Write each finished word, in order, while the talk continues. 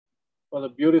for the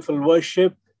beautiful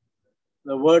worship.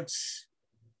 The words,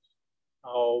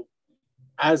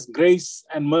 as grace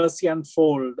and mercy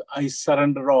unfold, I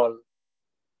surrender all.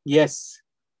 Yes,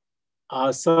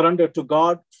 our surrender to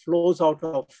God flows out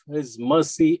of His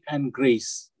mercy and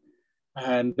grace.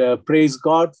 And praise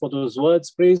God for those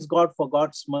words. Praise God for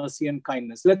God's mercy and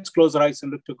kindness. Let's close our eyes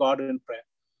and look to God in prayer.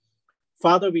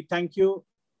 Father, we thank you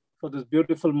for this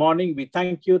beautiful morning. We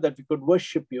thank you that we could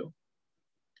worship you.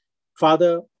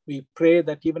 Father, we pray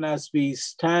that even as we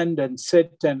stand and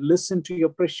sit and listen to your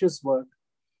precious word,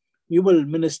 you will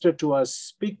minister to us,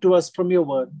 speak to us from your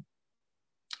word.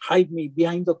 Hide me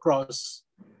behind the cross.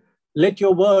 Let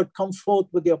your word come forth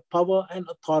with your power and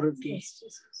authority,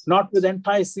 not with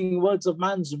enticing words of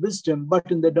man's wisdom,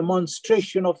 but in the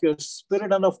demonstration of your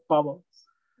spirit and of power.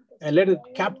 And let it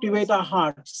captivate our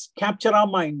hearts, capture our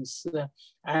minds,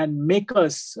 and make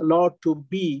us, Lord, to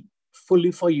be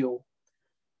fully for you.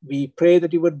 We pray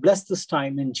that you would bless this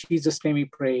time. In Jesus' name we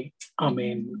pray.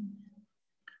 Amen.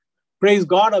 Praise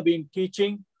God. I've been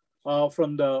teaching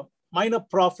from the minor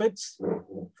prophets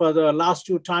for the last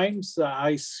two times.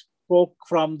 I spoke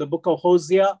from the book of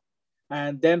Hosea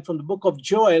and then from the book of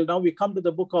Joel. Now we come to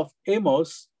the book of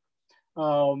Amos.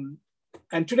 And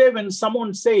today when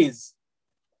someone says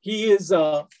he is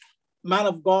a man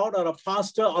of God or a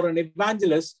pastor or an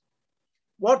evangelist,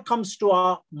 what comes to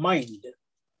our mind?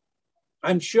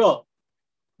 I'm sure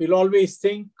we'll always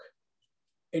think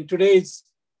in today's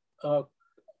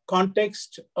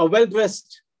context, a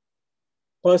well-dressed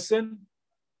person,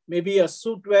 maybe a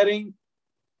suit wearing,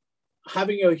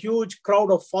 having a huge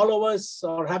crowd of followers,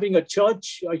 or having a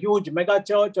church, a huge mega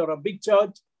church or a big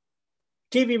church,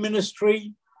 TV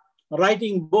ministry,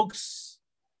 writing books,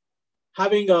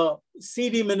 having a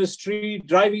CD ministry,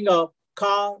 driving a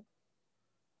car,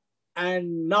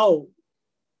 and now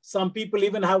some people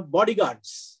even have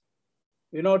bodyguards,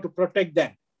 to protect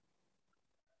them.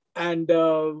 And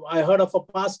I heard of a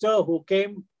pastor who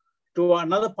came to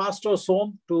another pastor's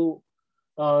home to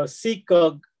seek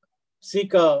a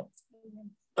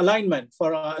alliance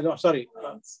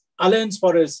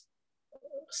for his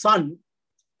son,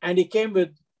 and he came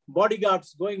with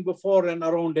bodyguards going before and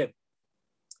around him.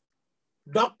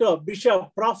 Doctor,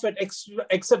 bishop, prophet,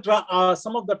 etc. are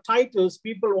some of the titles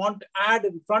people want to add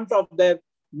in front of their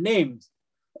names.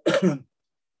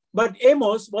 But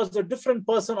Amos was a different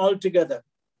person altogether.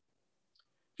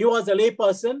 He was a lay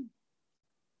person.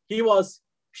 He was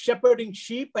shepherding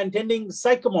sheep and tending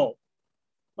sycamore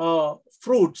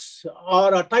fruits,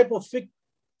 or a type of fig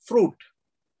fruit.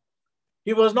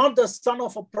 He was not the son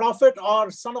of a prophet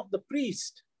or son of the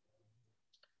priest.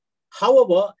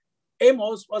 However,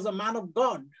 Amos was a man of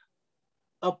God,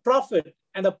 a prophet,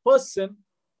 and a person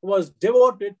who was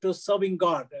devoted to serving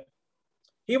God.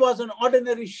 He was an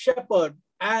ordinary shepherd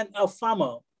and a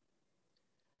farmer.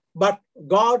 But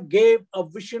God gave a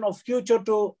vision of future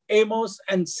to Amos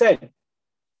and said,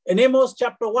 in Amos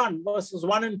chapter 1, verses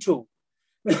 1 and 2,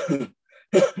 the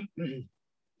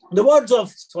words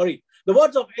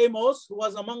of Amos, who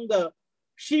was among the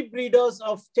sheep breeders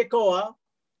of Tekoa,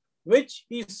 which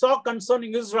he saw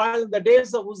concerning Israel in the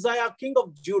days of Uzziah, king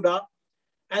of Judah,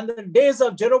 and the days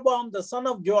of Jeroboam, the son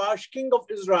of Joash, king of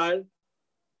Israel,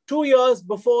 2 years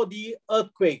before the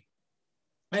earthquake.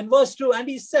 And verse 2, and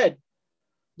he said,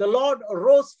 the Lord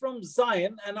arose from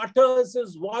Zion and utters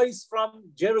his voice from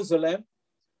Jerusalem.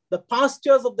 The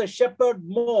pastures of the shepherd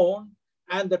mourn,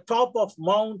 and the top of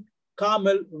Mount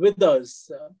Carmel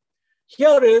withers.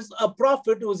 Here is a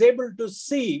prophet who is able to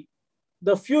see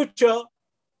the future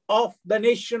of the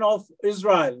nation of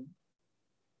Israel.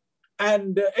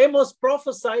 And Amos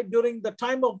prophesied during the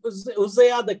time of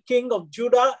Uzziah, the king of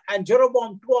Judah, and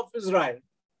Jeroboam, II of Israel.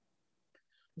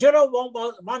 Jeroboam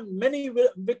won many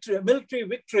military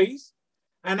victories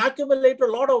and accumulated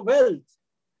a lot of wealth.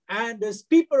 And his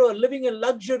people were living in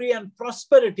luxury and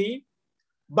prosperity,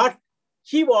 but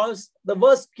he was the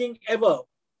worst king ever.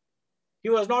 He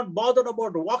was not bothered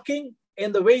about walking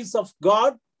in the ways of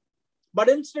God, but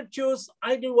instead chose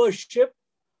idol worship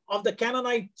of the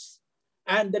Canaanites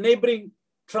and the neighboring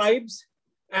tribes.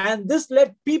 And this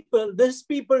led these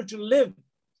people to live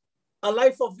a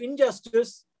life of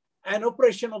injustice and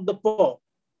oppression of the poor.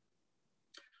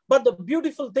 But the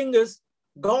beautiful thing is,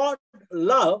 God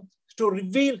loved to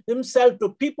reveal himself to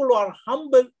people who are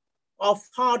humble of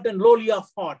heart and lowly of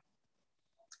heart.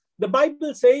 The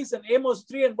Bible says in Amos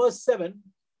 3 and verse 7,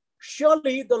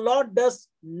 surely the Lord does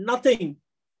nothing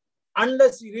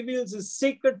unless he reveals his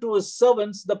secret to his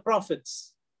servants, the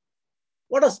prophets.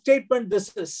 What a statement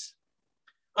this is.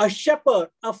 A shepherd,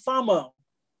 a farmer,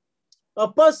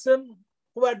 a person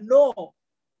who had not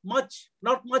much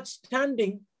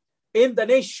standing in the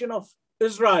nation of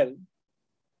Israel.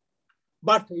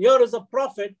 But here is a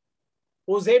prophet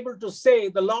who's able to say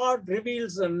the Lord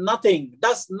reveals nothing,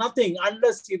 does nothing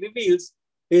unless he reveals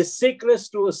his secrets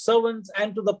to his servants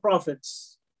and to the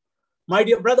prophets. My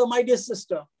dear brother, my dear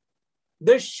sister,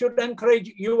 this should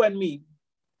encourage you and me.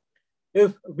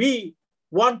 If we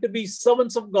want to be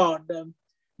servants of God,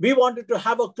 we wanted to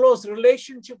have a close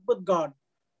relationship with God,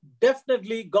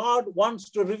 definitely God wants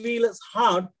to reveal his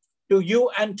heart to you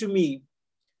and to me.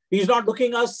 He's not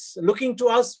looking to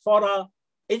us for our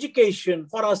education,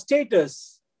 for our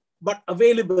status, but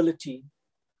availability.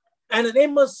 And in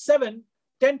Amos 7,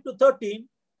 10 to 13,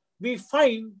 we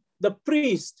find the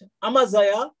priest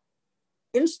Amaziah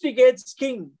instigates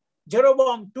King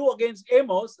Jeroboam II against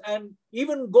Amos and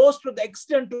even goes to the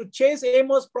extent to chase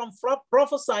Amos from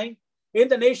prophesying in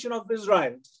the nation of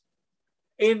Israel.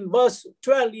 In verse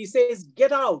 12, he says,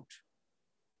 get out,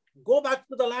 go back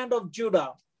to the land of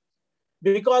Judah,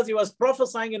 because he was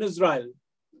prophesying in Israel.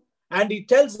 And he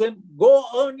tells him, go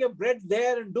earn your bread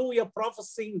there and do your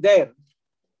prophesying there.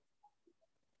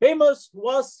 Amos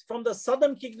was from the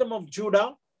southern kingdom of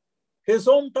Judah. His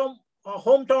hometown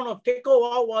of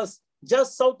Tekoa was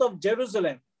just south of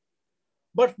Jerusalem.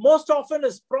 But most often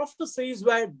his prophecies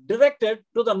were directed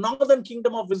to the northern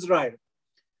kingdom of Israel.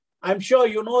 I'm sure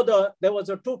you know there was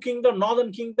a two kingdom,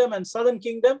 northern kingdom and southern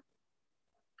kingdom.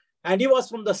 And he was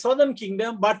from the southern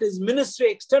kingdom, but his ministry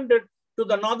extended to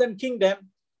the northern kingdom.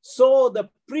 So the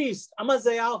priest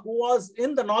Amaziah, who was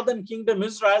in the northern kingdom,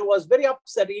 Israel, was very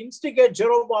upset. He instigates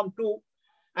Jeroboam II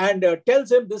and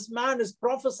tells him this man is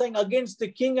prophesying against the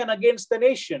king and against the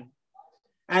nation.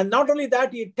 And not only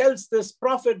that, he tells this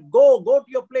prophet, go to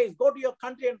your place, go to your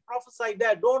country and prophesy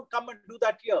there. Don't come and do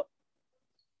that here.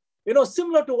 You know,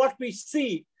 similar to what we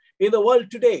see in the world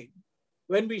today.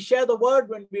 When we share the word,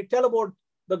 when we tell about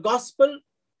the gospel,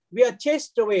 we are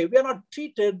chased away. We are not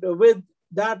treated with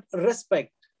that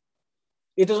respect.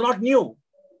 It is not new.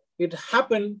 It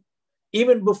happened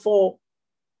even before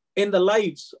in the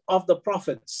lives of the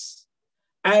prophets.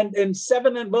 And in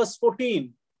 7 and verse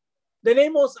 14, then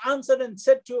Amos answered and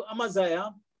said to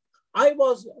Amaziah, I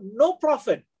was no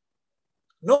prophet,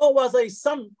 nor was I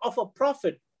son of a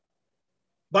prophet,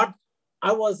 but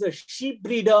I was a sheep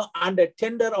breeder and a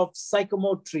tender of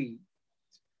sycamore tree.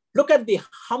 Look at the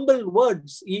humble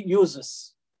words he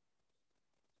uses.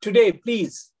 Today,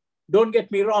 please, don't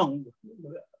get me wrong.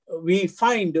 We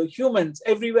find humans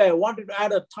everywhere wanted to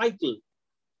add a title,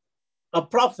 a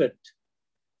prophet,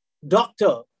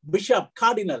 doctor, bishop,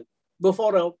 cardinal,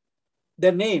 before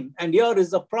their name. And here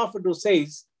is a prophet who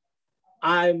says,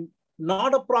 I'm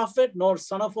not a prophet nor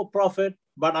son of a prophet,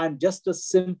 but I'm just a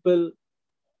simple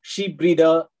sheep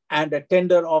breeder and a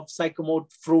tender of sycamore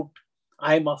fruit.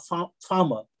 I'm a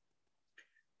farmer.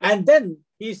 And then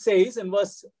he says in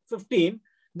verse 15,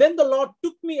 then the Lord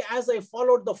took me as I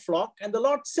followed the flock, and the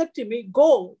Lord said to me,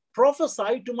 go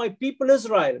prophesy to my people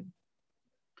Israel.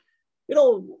 You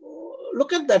know,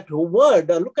 look at that word,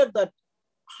 look at that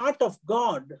heart of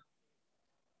God.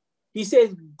 He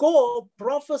says, go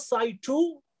prophesy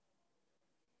to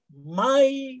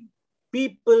my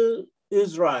people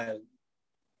Israel.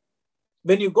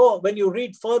 When you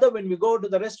read further, when we go to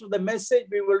the rest of the message,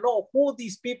 we will know who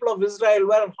these people of Israel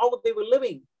were and how they were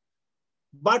living.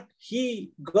 But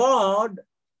God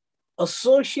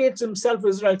associates himself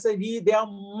with Israel, said, they are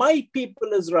my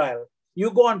people Israel.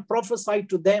 You go and prophesy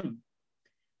to them.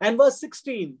 And verse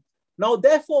 16, now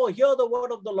therefore hear the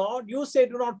word of the Lord. You say,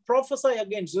 do not prophesy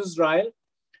against Israel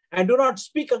and do not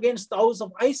speak against the house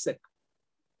of Isaac.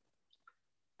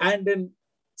 And in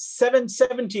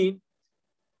 7:17,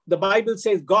 the Bible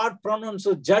says God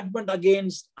pronounces judgment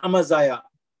against Amaziah.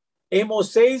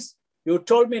 Amos says, you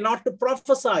told me not to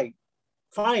prophesy.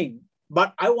 Fine,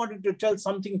 but I wanted to tell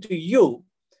something to you,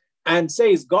 and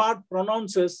says God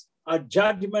pronounces a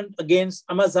judgment against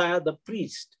Amaziah the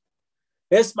priest.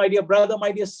 Yes, my dear brother,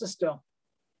 my dear sister,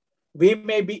 we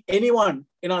may be anyone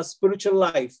in our spiritual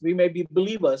life, we may be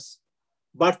believers,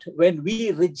 but when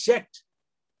we reject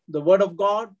the word of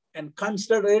God and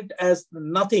consider it as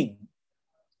nothing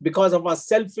because of our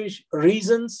selfish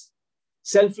reasons,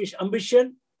 selfish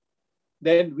ambition,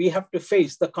 then we have to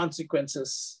face the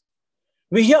consequences.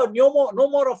 We hear no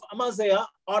more of Amaziah,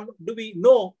 or do we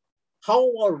know how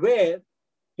or where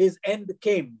his end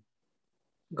came?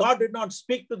 God did not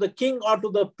speak to the king or to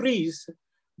the priest,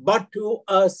 but to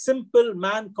a simple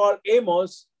man called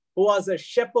Amos, who was a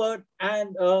shepherd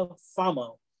and a farmer.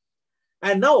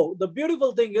 And now the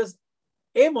beautiful thing is,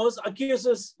 Amos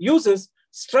uses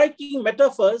striking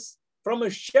metaphors from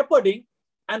his shepherding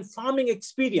and farming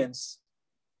experience.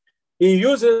 He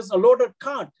uses a loaded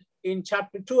cart in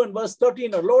chapter 2 and verse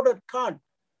 13, a loaded cart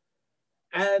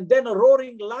And then a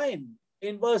roaring lion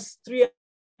in verse 3,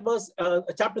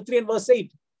 chapter 3 and verse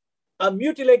 8. A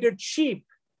mutilated sheep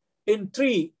in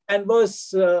 3 and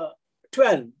verse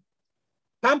 12.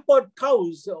 Pampered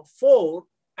cows, 4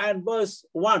 and verse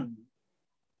 1.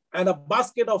 And a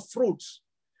basket of fruits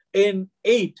in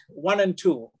 8, 1 and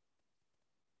 2.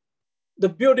 The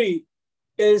beauty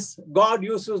is God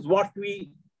uses what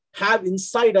we have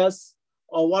inside us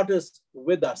or what is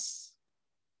with us.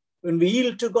 When we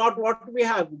yield to God what we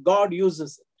have, God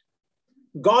uses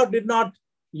it. God did not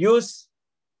use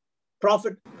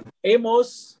Prophet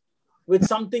Amos with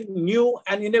something new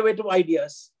and innovative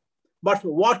ideas, but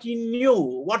what he knew,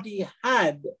 what he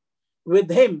had with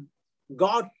him,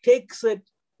 God takes it,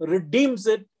 redeems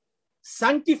it,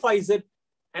 sanctifies it,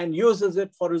 and uses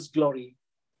it for his glory.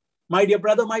 My dear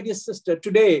brother, my dear sister,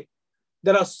 today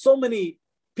there are so many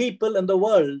people in the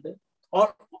world,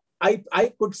 or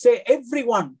I could say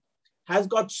everyone has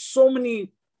got so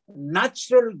many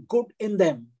natural good in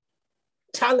them,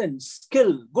 talent,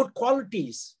 skill, good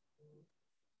qualities.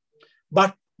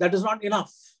 But that is not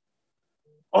enough.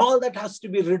 All that has to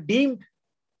be redeemed,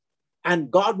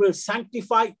 and God will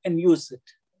sanctify and use it.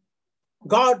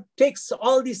 God takes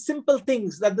all these simple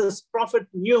things that this prophet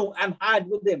knew and had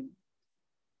with him,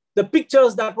 the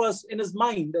pictures that was in his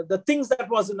mind, the things that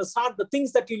was in his heart, the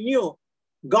things that he knew,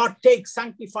 God takes,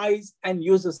 sanctifies, and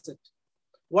uses it.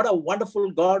 What a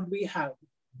wonderful God we have.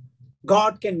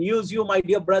 God can use you, my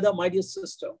dear brother, my dear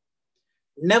sister.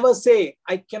 Never say,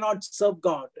 I cannot serve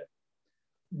God.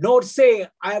 Nor say,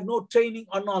 I have no training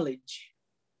or knowledge.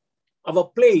 Our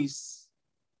place,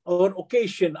 our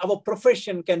occasion, our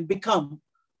profession can become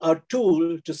a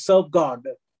tool to serve God.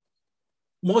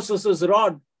 Moses'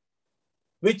 rod,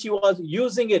 which he was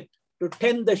using it to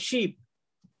tend the sheep,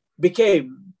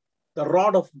 became the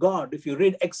rod of God. If you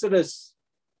read Exodus,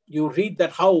 you read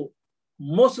that how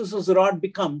Moses' rod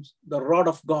becomes the rod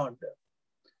of God.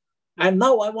 And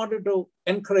now I wanted to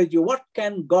encourage you. What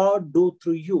can God do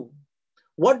through you?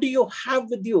 What do you have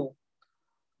with you?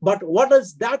 But what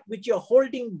is that which you're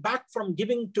holding back from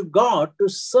giving to God to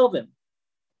serve him?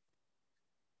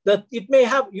 That you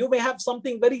may have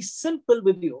something very simple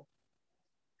with you.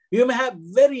 You may have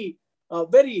very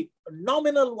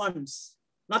nominal ones,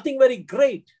 nothing very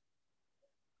great.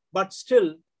 But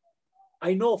still,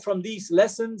 I know from these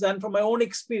lessons and from my own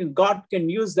experience, God can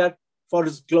use that for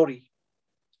his glory.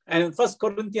 And in 1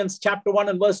 Corinthians chapter 1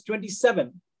 and verse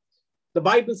 27, the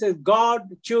Bible says, God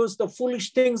chose the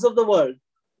foolish things of the world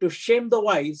to shame the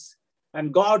wise,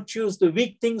 and God chose the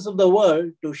weak things of the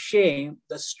world to shame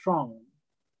the strong.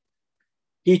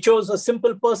 He chose a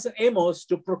simple person, Amos,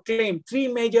 to proclaim 3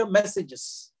 major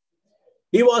messages.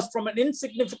 He was from an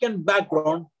insignificant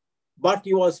background, but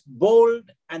he was bold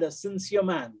and a sincere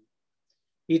man.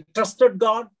 He trusted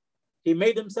God, he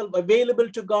made himself available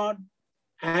to God,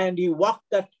 and he walked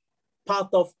that path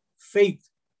of faith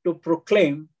to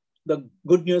proclaim the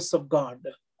good news of God.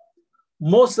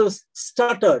 Moses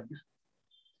stuttered.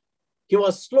 He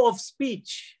was slow of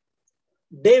speech.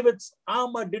 David's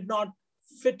armor did not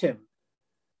fit him.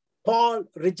 Paul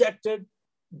rejected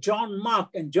John Mark,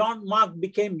 and John Mark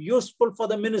became useful for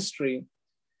the ministry.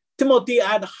 Timothy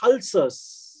had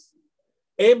ulcers.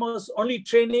 Amos' only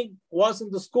training was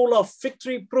in the school of fig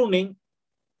tree pruning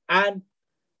and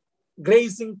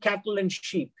grazing cattle and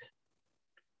sheep.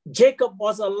 Jacob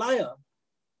was a liar.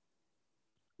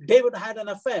 David had an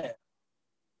affair.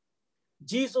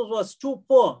 Jesus was too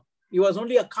poor. He was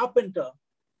only a carpenter.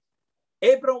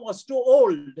 Abraham was too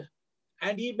old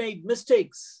and he made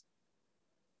mistakes.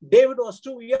 David was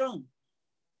too young.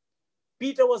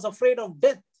 Peter was afraid of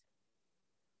death.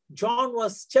 John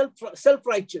was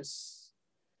self-righteous.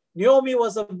 Naomi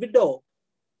was a widow.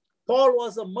 Paul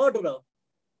was a murderer.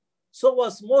 So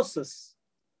was Moses.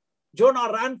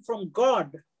 Jonah ran from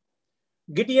God.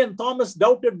 Gideon Thomas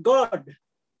doubted God.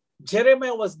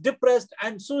 Jeremiah was depressed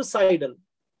and suicidal.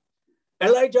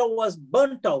 Elijah was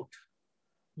burnt out.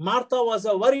 Martha was a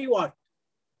worrywart.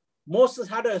 Moses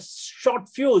had a short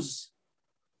fuse.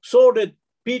 So did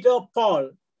Peter,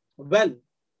 Paul. Well,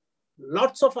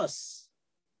 lots of us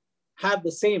have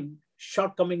the same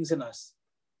shortcomings in us.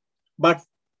 But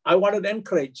I wanted to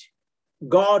encourage,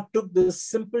 God took this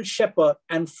simple shepherd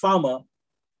and farmer,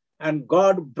 and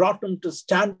God brought him to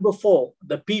stand before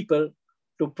the people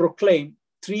to proclaim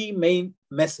 3 main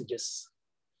messages.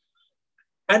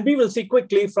 And we will see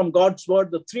quickly from God's word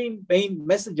the 3 main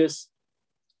messages.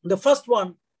 The first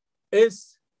one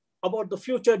is about the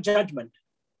future judgment.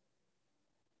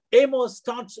 Amos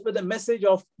starts with a message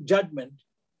of judgment.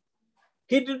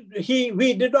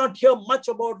 We did not hear much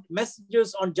about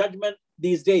messages on judgment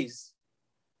these days.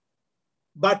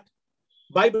 But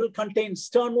Bible contains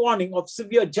stern warning of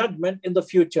severe judgment in the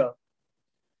future.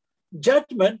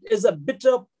 Judgment is a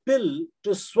bitter pill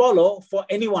to swallow for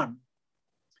anyone.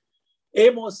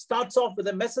 Amos starts off with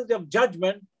a message of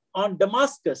judgment on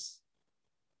Damascus.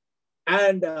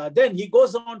 And then he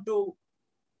goes on to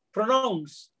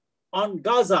pronounce on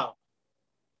Gaza,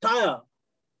 Tyre,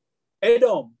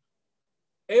 Edom,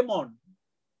 Ammon,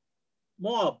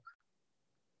 Moab.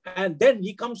 And then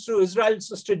he comes to Israel's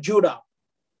sister Judah.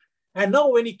 And now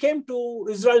when he came to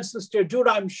Israel's sister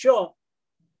Judah, I'm sure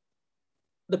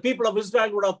the people of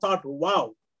Israel would have thought,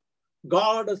 wow,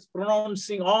 God is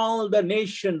pronouncing all the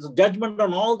nations, judgment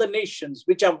on all the nations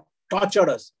which have tortured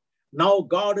us. Now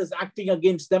God is acting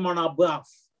against them on our behalf.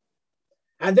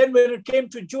 And then when it came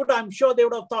to Judah, I'm sure they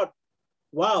would have thought,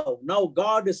 wow, now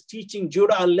God is teaching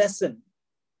Judah a lesson.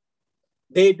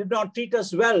 They did not treat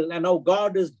us well, and now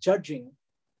God is judging.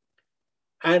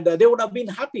 And they would have been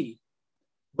happy.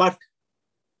 But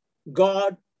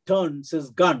God turns his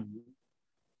gun.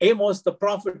 Amos, the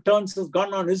prophet, turns his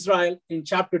gun on Israel in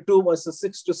chapter 2, verses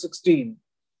 6 to 16.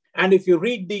 And if you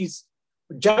read these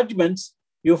judgments,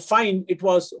 you find it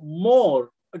was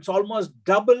more, it's almost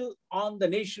double on the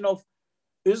nation of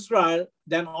Israel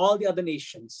than all the other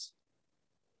nations.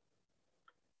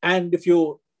 And if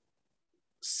you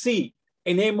see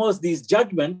in Amos these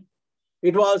judgments,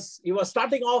 he was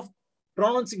starting off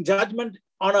pronouncing judgment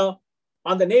on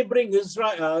the neighboring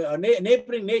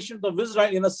neighboring nations of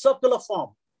Israel in a circular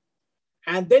form.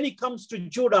 And then he comes to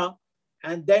Judah,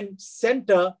 and then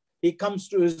center, he comes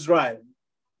to Israel.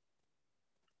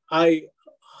 I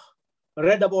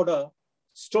read about a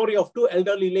story of two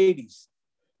elderly ladies.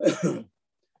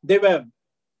 They were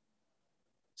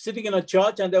sitting in a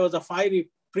church, and there was a fiery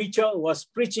preacher who was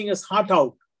preaching his heart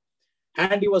out,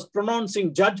 and he was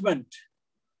pronouncing judgment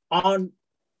on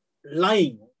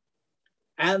lying.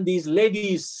 And these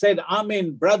ladies said,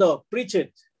 Amen, brother, preach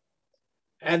it.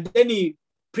 And then he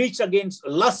preached against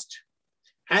lust.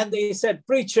 And they said,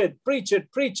 preach it,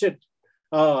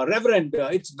 Reverend,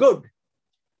 it's good.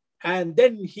 And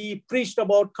then he preached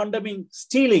about condemning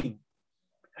stealing.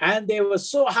 And they were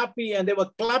so happy, and they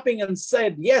were clapping and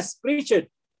said, yes, preach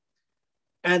it.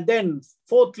 And then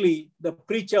fourthly, the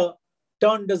preacher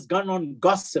turned his gun on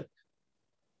gossip.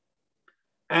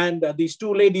 And these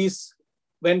two ladies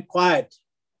went quiet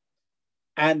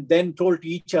and then told to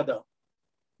each other,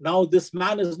 now this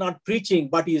man is not preaching,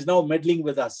 but he is now meddling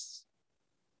with us.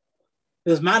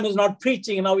 This man is not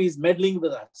preaching, and now he's meddling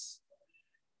with us.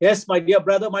 Yes, my dear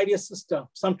brother, my dear sister,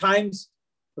 sometimes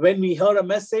when we hear a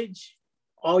message,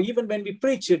 or even when we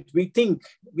preach it, we think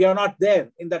we are not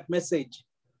there in that message.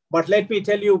 But let me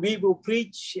tell you, we will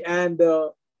preach and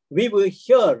we will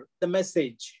hear the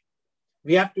message.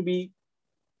 We have to be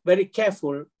very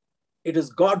careful. It is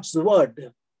God's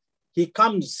word. He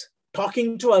comes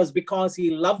talking to us because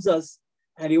he loves us,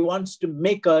 and he wants to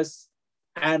make us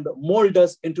and mold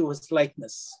us into his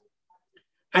likeness.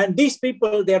 And these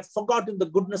people, they had forgotten the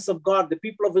goodness of God, the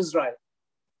people of Israel.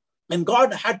 And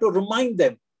God had to remind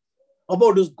them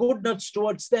about his goodness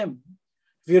towards them.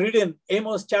 If you read in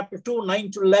Amos chapter 2,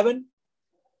 9 to 11,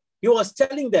 he was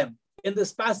telling them in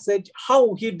this passage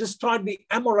how he destroyed the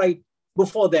Amorite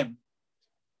before them.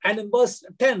 And in verse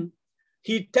 10,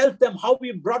 he tells them how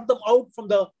he brought them out from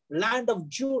the land of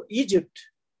Egypt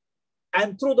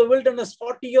and through the wilderness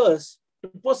 40 years to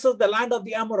possess the land of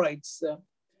the Amorites.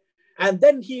 And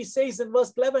then he says in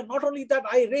verse 11, not only that,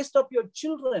 I raised up your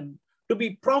children to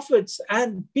be prophets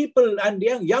and people and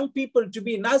young people to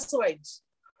be Nazarites,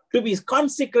 to be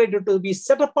consecrated, to be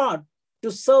set apart,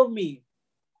 to serve me.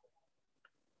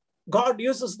 God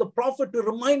uses the prophet to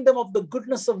remind them of the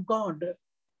goodness of God.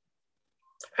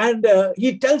 And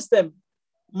he tells them,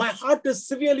 my heart is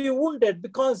severely wounded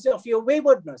because of your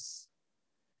waywardness.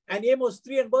 And Amos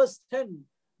 3 and verse 10,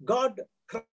 God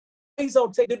cries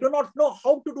out, saying, they do not know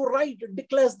how to do right,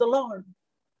 declares the Lord.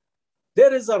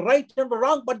 There is a right and a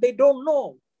wrong, but they don't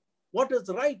know what is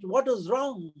right, what is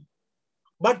wrong.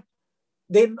 But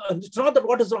it's not that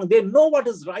what is wrong. They know what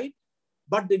is right,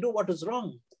 but they do what is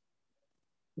wrong.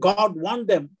 God warned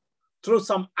them through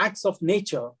some acts of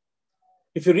nature.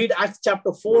 If you read Acts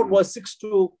chapter 4, verse 6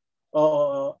 to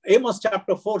Amos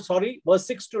chapter 4, verse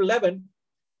 6 to 11,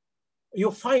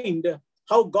 you find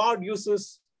how God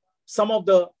uses some of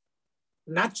the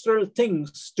natural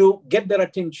things to get their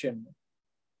attention.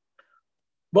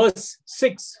 Verse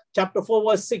 6, chapter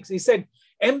 4, verse 6, he said,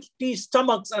 empty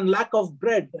stomachs and lack of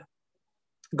bread.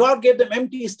 God gave them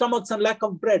empty stomachs and lack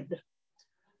of bread.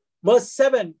 Verse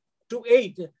 7 to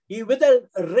 8, he withheld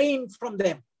rain from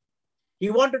them. He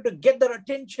wanted to get their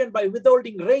attention by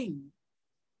withholding rain.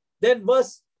 Then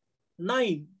verse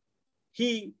 9,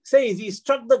 he says he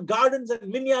struck the gardens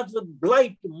and vineyards with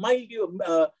blight, mildew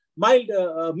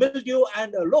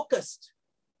and a locust.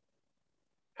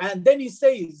 And then he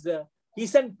says he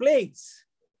sent plagues.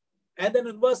 And then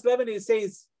in verse 11 he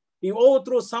says he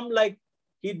overthrew some like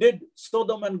he did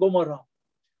Sodom and Gomorrah.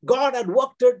 God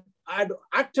had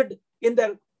acted in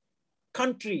their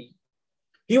country.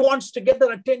 He wants to get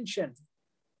their attention.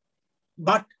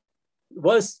 But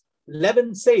verse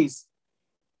 11 says,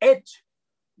 yet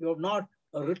you have not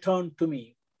returned to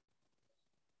me.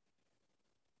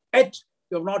 Yet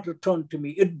you have not returned to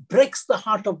me. It breaks the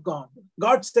heart of God.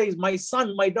 God says, my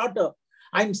son, my daughter,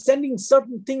 I'm sending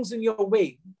certain things in your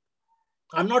way.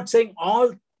 I'm not saying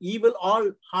all evil,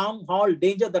 all harm, all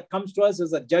danger that comes to us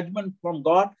is a judgment from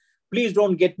God. Please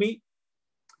don't get me.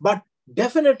 But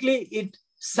definitely it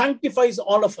sanctifies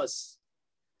all of us.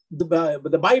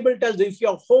 The Bible tells you, if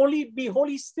you're holy, be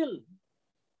holy still.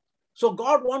 So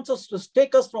God wants us to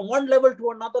take us from one level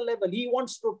to another level. He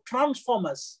wants to transform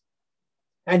us.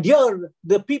 And here,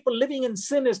 the people living in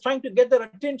sin is trying to get their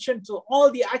attention to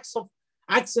all the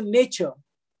acts in nature,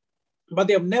 but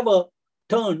they have never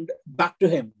turned back to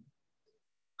him.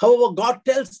 However, God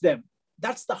tells them,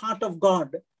 that's the heart of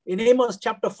God. In Amos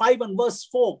chapter 5 and verse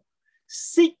 4,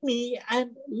 seek me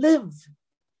and live.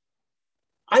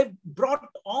 I brought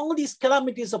all these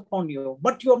calamities upon you,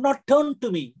 but you have not turned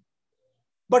to me.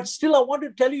 But still, I want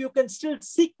to tell you, you can still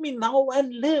seek me now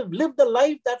and live. Live the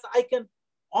life that I can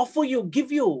offer you,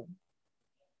 give you.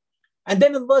 And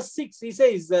then in verse 6, he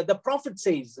says, the prophet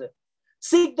says,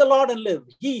 seek the Lord and live.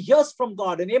 He hears from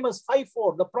God. In Amos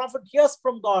 5:4, the prophet hears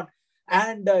from God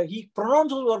and he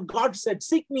pronounces what God said,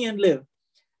 seek me and live.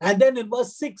 And then in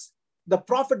verse 6, the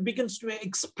prophet begins to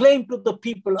explain to the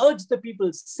people, urge the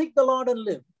people, seek the Lord and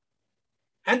live.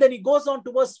 And then he goes on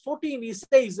to verse 14, he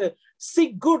says,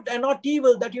 seek good and not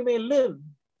evil that you may live.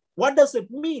 What does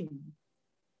it mean?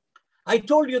 I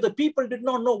told you the people did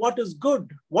not know what is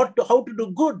good, how to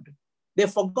do good.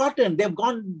 They've forgotten, they've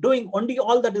gone doing only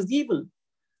all that is evil.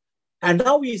 And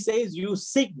now he says, you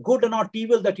seek good and not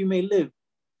evil that you may live.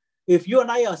 If you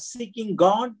and I are seeking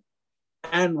God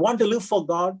and want to live for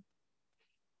God,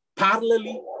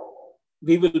 parallelly,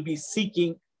 we will be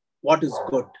seeking what is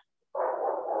good.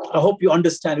 I hope you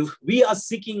understand. If we are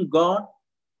seeking God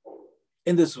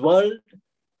in this world,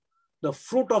 the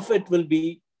fruit of it will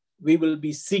be, we will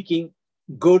be seeking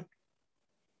good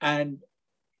and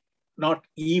not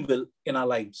evil in our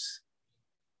lives.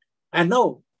 And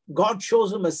now God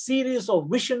shows him a series of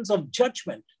visions of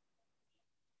judgment.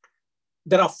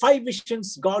 There are 5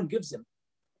 visions God gives him.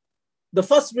 The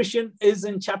first vision is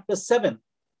in chapter 7.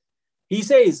 He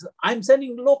says, I'm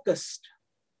sending locusts.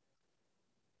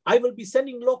 I will be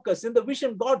sending locusts. In the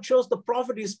vision, God shows the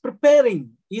prophet is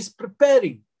preparing. He's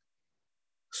preparing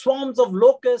swarms of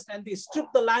locusts and they strip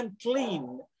the land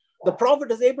clean. The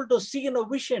prophet is able to see in a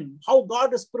vision how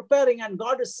God is preparing and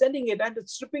God is sending it and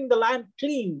it's stripping the land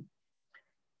clean.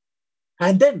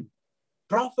 And then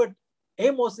prophet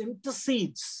Amos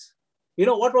intercedes. You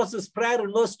know what was his prayer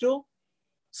in verse 2?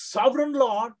 Sovereign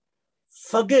Lord,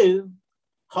 forgive.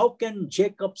 How can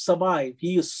Jacob survive?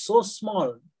 He is so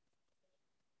small.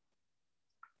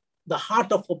 The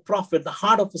heart of a prophet, the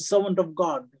heart of a servant of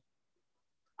God,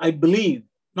 I believe,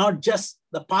 not just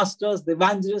the pastors, the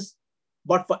evangelists,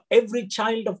 but for every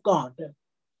child of God,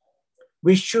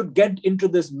 we should get into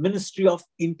this ministry of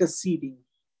interceding.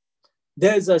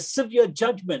 There is a severe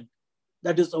judgment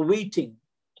that is awaiting.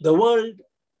 The world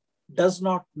does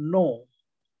not know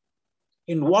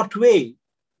in what way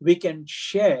we can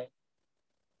share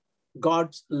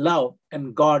God's love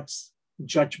and God's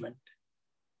judgment.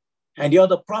 And here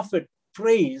the prophet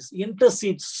prays,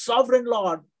 intercedes, sovereign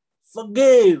Lord,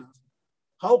 forgive.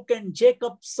 How can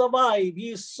Jacob survive?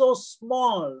 He is so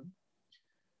small.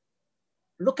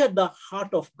 Look at the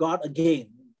heart of God again.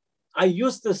 I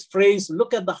use this phrase,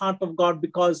 look at the heart of God,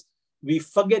 because we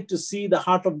forget to see the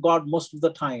heart of God most of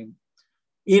the time.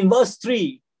 In verse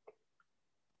 3,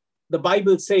 the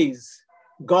Bible says,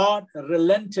 God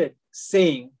relented,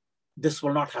 saying, this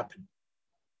will not happen.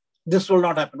 This will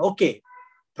not happen. Okay,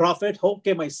 prophet,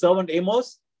 okay, my servant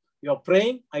Amos, you're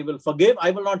praying, I will forgive.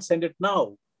 I will not send it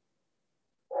now.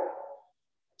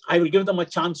 I will give them a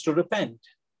chance to repent.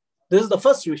 This is the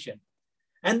first vision.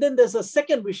 And then there's a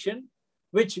second vision,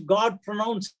 which God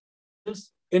pronounces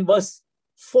in verse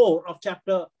 4 of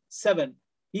chapter 7.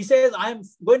 He says, I am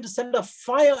going to send a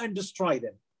fire and destroy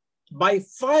them. By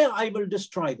fire, I will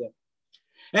destroy them.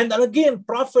 And then again,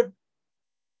 prophet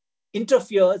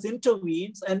interferes,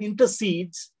 intervenes, and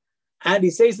intercedes. And he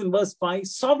says in verse 5,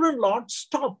 Sovereign Lord,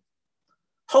 stop.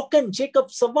 How can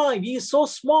Jacob survive? He is so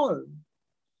small.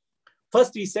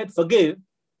 First, he said, forgive.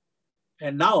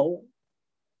 And now,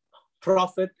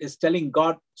 prophet is telling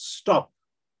God, stop.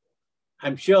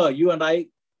 I'm sure you and I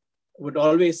would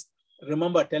always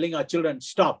remember telling our children,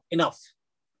 stop, enough.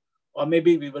 Or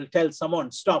maybe we will tell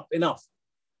someone, stop, enough.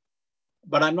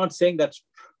 But I'm not saying that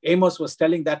Amos was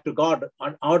telling that to God,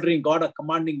 ordering God or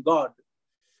commanding God.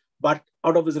 But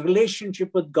out of his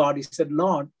relationship with God, he said,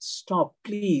 Lord, stop,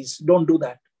 please don't do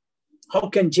that. How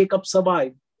can Jacob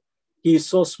survive? He is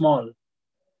so small.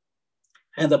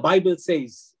 And the Bible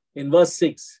says in verse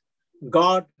 6,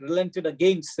 God relented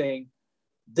again, saying,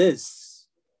 this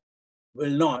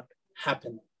will not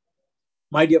happen.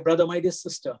 My dear brother, my dear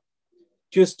sister,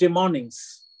 Tuesday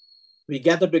mornings, we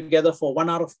gather together for 1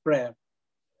 hour of prayer.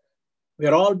 We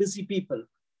are all busy people.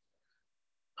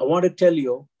 I want to tell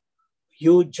you,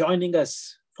 you joining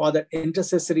us for that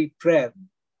intercessory prayer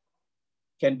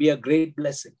can be a great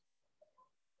blessing.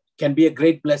 Can be a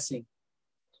great blessing.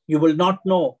 You will not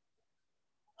know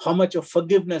how much of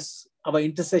forgiveness our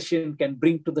intercession can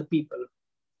bring to the people.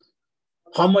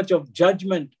 How much of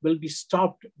judgment will be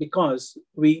stopped because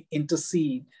we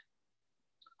intercede.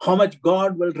 How much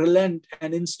God will relent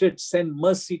and instead send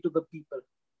mercy to the people.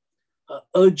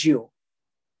 Urge you,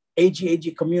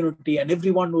 AG community and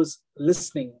everyone who is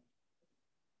listening,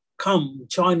 come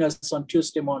join us on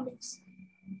Tuesday mornings.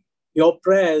 Your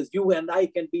prayers, you and I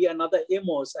can be another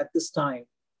Amos at this time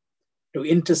to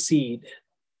intercede.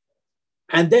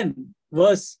 And then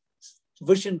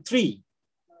vision 3,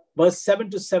 verse 7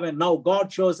 to 7, now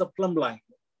God shows a plumb line.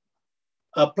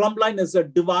 A plumb line is a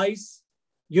device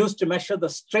used to measure the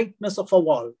straightness of a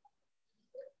wall.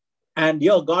 And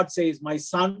here God says, my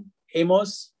son,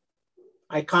 Amos,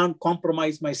 I can't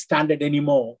compromise my standard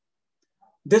anymore.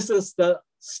 This is the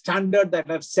standard that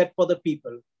I've set for the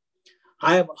people.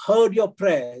 I have heard your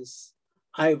prayers.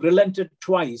 I've relented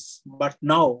twice, but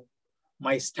now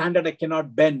my standard I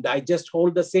cannot bend. I just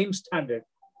hold the same standard.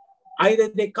 Either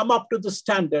they come up to the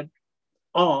standard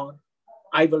or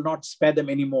I will not spare them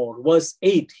anymore. Verse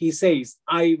 8, he says,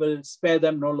 I will spare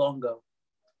them no longer.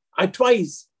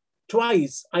 Twice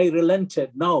I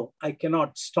relented. Now I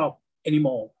cannot stop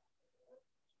anymore.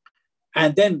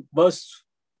 And then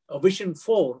vision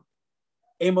 4,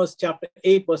 Amos chapter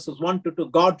 8, verses 1 to 2,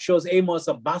 God shows Amos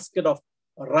a basket of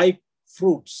ripe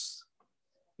fruits,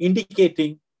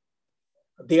 indicating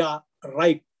they are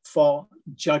ripe for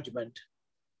judgment.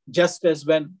 Just as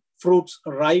when fruits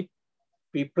are ripe,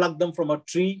 we pluck them from a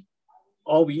tree,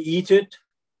 or we eat it,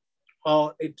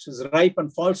 or it is ripe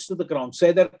and falls to the ground.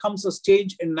 So there comes a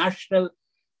stage in national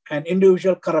and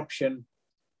individual corruption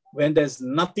when there's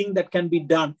nothing that can be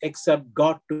done except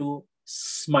God to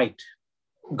smite.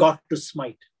 God to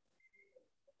smite.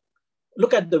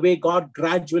 Look at the way God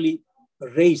gradually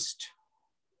raised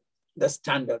the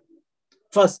standard.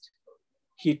 First,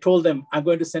 he told them, I'm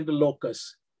going to send a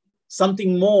locust,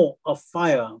 something more of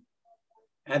fire.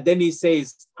 And then he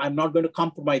says, I'm not going to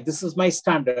compromise. This is my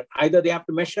standard. Either they have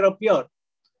to measure up here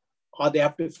or they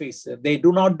have to face it. They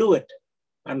do not do it.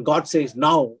 And God says,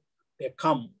 now they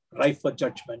come ripe for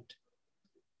judgment.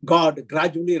 God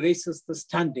gradually raises the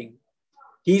standing.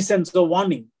 He sends a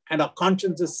warning, and our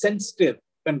conscience is sensitive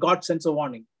when God sends a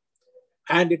warning.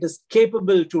 And it is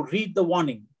capable to read the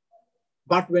warning.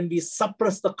 But when we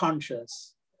suppress the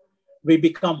conscience, we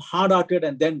become hard-hearted,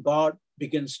 and then God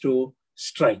begins to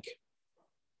strike.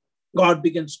 God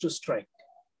begins to strike.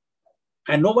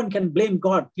 And no one can blame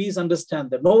God. Please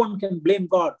understand that. No one can blame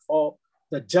God for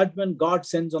the judgment God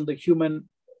sends on the human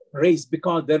race,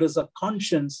 because there is a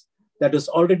conscience that is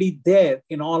already there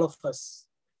in all of us.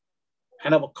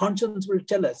 And our conscience will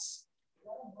tell us.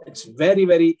 It's very,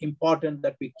 very important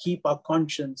that we keep our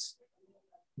conscience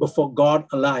before God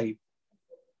alive.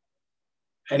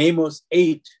 And Amos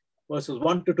 8, verses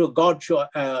 1 to 2, God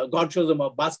shows him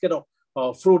a basket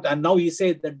of fruit. And now he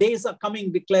says, the days are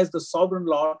coming, declares the sovereign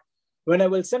Lord, when I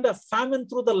will send a famine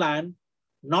through the land,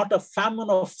 not a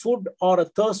famine of food or a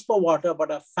thirst for water,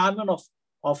 but a famine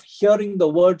of hearing the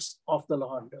words of the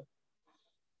Lord.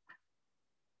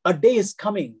 A day is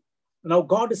coming. Now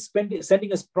God is sending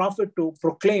his prophet to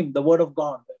proclaim the word of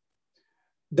God.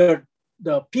 The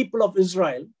people of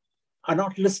Israel are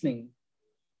not listening.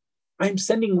 I'm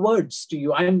sending words to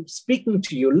you. I'm speaking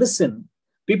to you. Listen.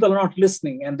 People are not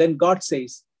listening. And then God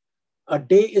says, a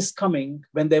day is coming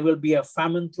when there will be a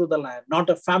famine through the land, not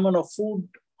a famine of food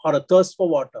or a thirst for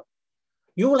water.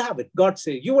 You will have it. God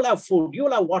says, you will have food, you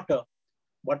will have water,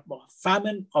 but a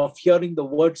famine of hearing the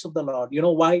words of the Lord. You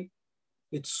know why?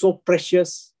 It's so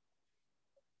precious.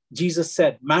 Jesus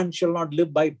said, man shall not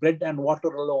live by bread and water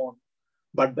alone,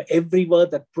 but by every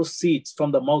word that proceeds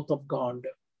from the mouth of God.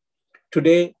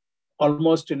 Today,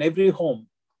 almost in every home,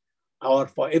 or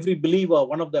for every believer,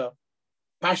 one of the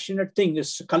passionate thing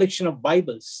is a collection of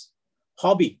Bibles.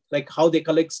 Hobby, like how they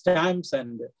collect stamps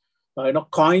and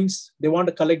coins. They want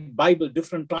to collect Bible,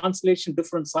 different translation,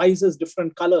 different sizes,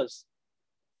 different colors.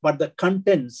 But the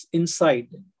contents inside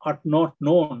are not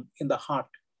known in the heart.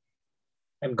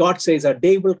 And God says a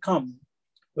day will come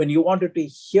when you wanted to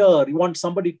hear, you want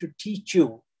somebody to teach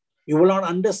you. You will not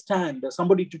understand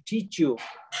somebody to teach you.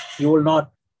 You will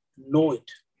not know it.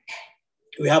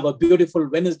 We have a beautiful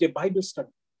Wednesday Bible study.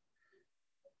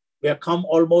 We have come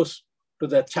almost to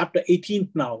the chapter 18th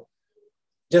now.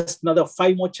 Just another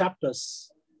 5 more chapters.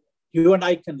 You and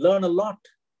I can learn a lot.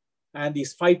 And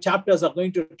these 5 chapters are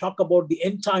going to talk about the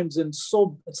end times in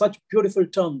such beautiful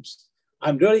terms.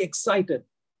 I'm really excited.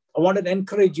 I wanted to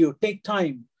encourage you, take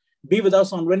time, be with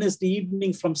us on Wednesday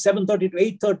evening from 7:30 to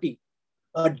 8:30.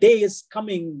 A day is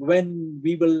coming when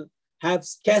we will have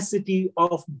scarcity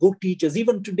of good teachers.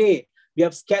 Even today, we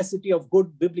have scarcity of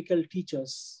good biblical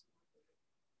teachers.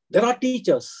 There are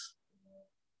teachers.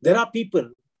 There are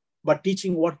people, but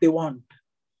teaching what they want.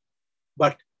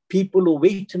 But people who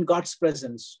wait in God's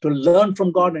presence to learn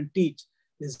from God and teach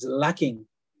is lacking.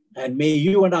 And may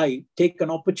you and I take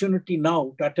an opportunity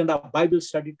now to attend our Bible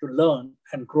study to learn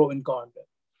and grow in God.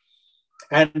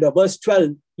 And verse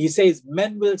 12, he says,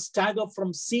 men will stagger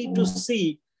from sea to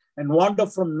sea and wander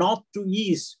from north to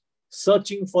east,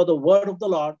 searching for the word of the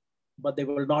Lord, but they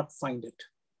will not find it.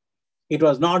 It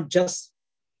was not just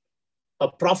a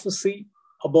prophecy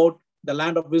about the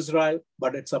land of Israel,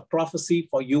 but it's a prophecy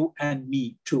for you and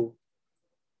me too.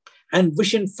 And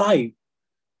vision 5,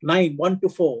 9,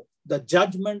 1-4, the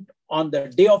judgment on the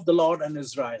day of the Lord and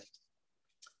Israel.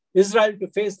 Israel to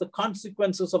face the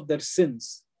consequences of their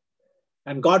sins.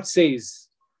 And God says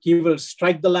he will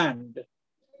strike the land,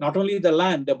 not only the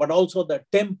land, but also the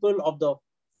temple of the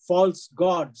false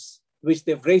gods, which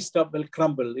they've raised up will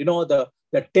crumble. You know, the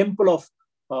temple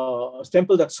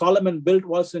that Solomon built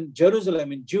was in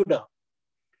Jerusalem, in Judah,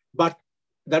 but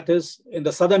that is in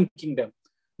the southern kingdom.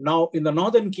 Now, in the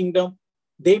northern kingdom,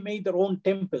 they made their own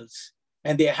temples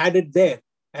and they had it there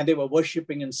and they were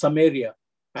worshiping in Samaria.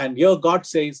 And here God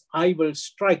says, I will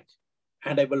strike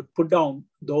and I will put down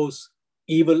those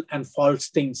evil and false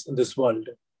things in this world.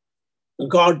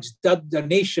 God judged the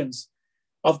nations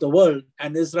of the world,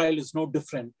 and Israel is no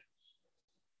different.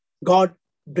 God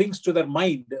brings to their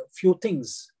mind a few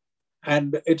things.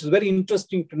 And it's very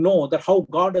interesting to know that how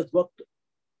God has worked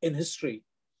in history.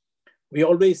 We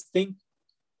always think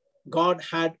God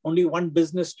had only one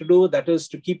business to do, that is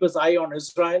to keep his eye on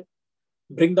Israel,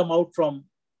 bring them out from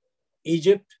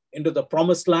Egypt into the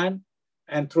promised land,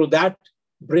 and through that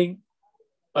bring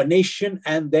a nation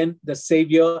and then the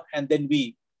Savior and then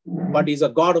we. But he's a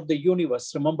God of the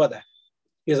universe. Remember that.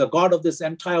 He's a God of this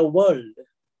entire world.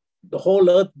 The whole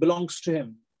earth belongs to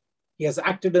him. He has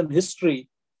acted in history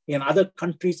in other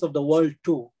countries of the world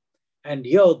too. And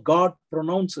here God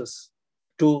pronounces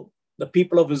to the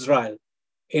people of Israel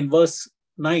in verse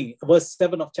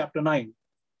 7 of chapter 9.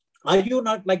 Are you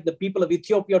not like the people of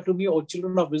Ethiopia to me, O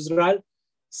children of Israel,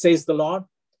 says the Lord?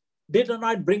 Did I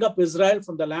not bring up Israel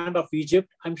from the land of Egypt?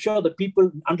 I'm sure the people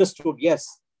understood, yes,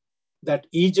 that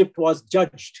Egypt was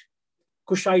judged.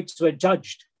 Cushites were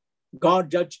judged. God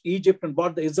judged Egypt and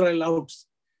brought the Israelites.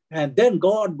 And then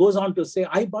God goes on to say,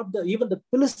 I brought even the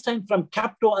Philistines from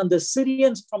Captor and the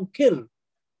Syrians from Kir.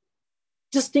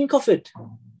 Just think of it.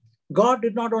 God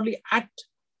did not only act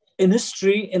in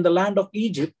history in the land of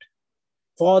Egypt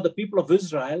for the people of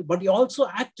Israel, but he also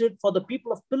acted for the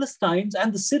people of Philistines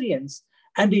and the Syrians,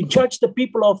 and he judged the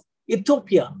people of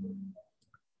Ethiopia.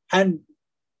 And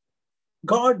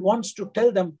God wants to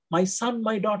tell them, my son,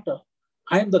 my daughter,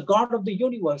 I am the God of the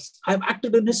universe. I've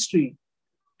acted in history,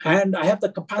 and I have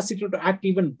the capacity to act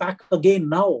even back again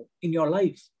now in your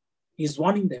life. He's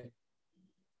warning them.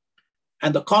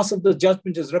 And the cause of this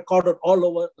judgment is recorded all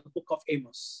over the book of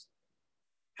Amos.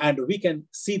 And we can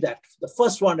see that.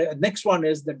 The next one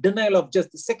is the denial of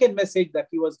justice. The second message that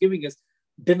he was giving is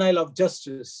denial of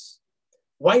justice.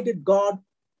 Why did God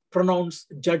pronounce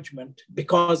judgment?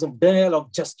 Because of denial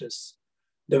of justice.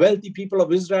 The wealthy people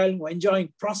of Israel were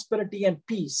enjoying prosperity and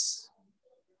peace.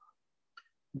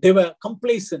 They were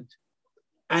complacent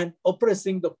and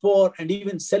oppressing the poor and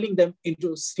even selling them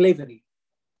into slavery.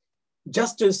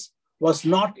 Justice was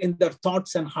not in their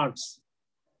thoughts and hearts.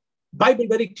 Bible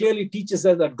very clearly teaches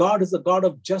us that God is a God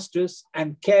of justice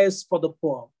and cares for the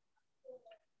poor.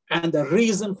 And the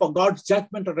reason for God's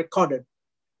judgment are recorded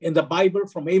in the Bible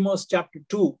from Amos chapter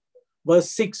 2, verse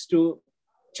 6 to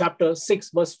chapter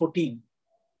 6, verse 14,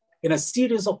 in a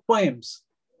series of poems.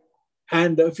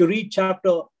 And if you read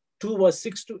chapter 2, verse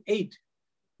 6 to 8,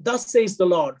 thus says the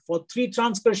Lord, for 3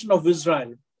 transgressions of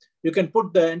Israel, You can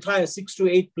put the entire 6 to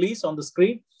 8, please, on the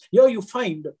screen. Here you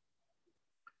find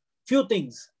few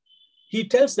things. He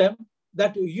tells them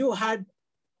that you had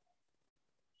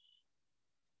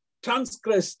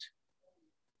transgressed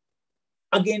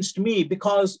against me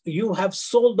because you have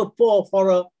sold the poor for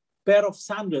a pair of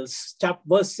sandals.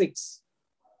 Verse 6.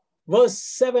 Verse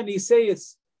 7, he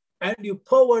says, and you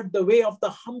pervert the way of the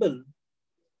humble,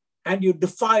 and you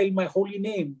defile my holy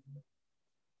name.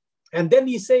 And then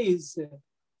he says,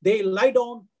 they lie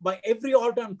down by every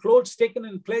altar and clothes taken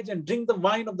in pledge and drink the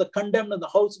wine of the condemned in the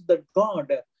house of the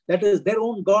God. That is their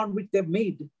own God which they've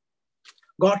made.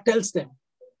 God tells them.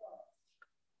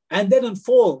 And then in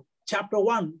chapter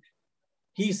 1,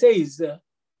 he says,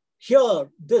 hear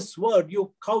this word,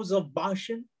 you cows of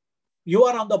Bashan. You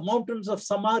are on the mountains of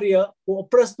Samaria who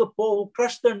oppress the poor, who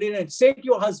crush the needy, and say to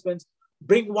your husbands,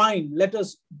 bring wine, let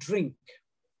us drink.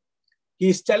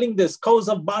 He's telling this, cows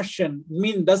of Bashan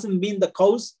doesn't mean the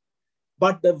cows,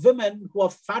 but the women who are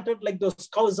fatted like those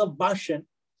cows of Bashan,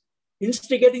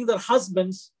 instigating their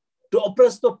husbands to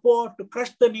oppress the poor, to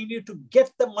crush the needy, to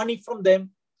get the money from them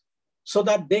so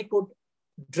that they could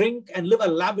drink and live a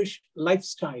lavish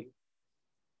lifestyle.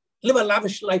 Live a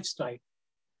lavish lifestyle.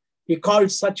 He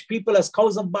called such people as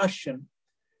cows of Bashan.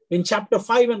 In chapter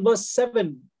 5 and verse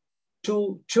 7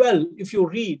 to 12, if you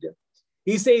read,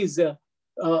 he says,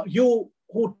 you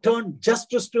who turn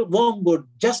justice to wormwood,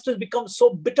 justice becomes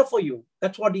so bitter for you.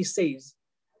 That's what he says.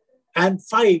 And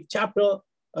chapter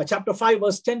 5,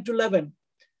 verse 10 to 11,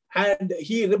 and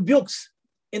he rebukes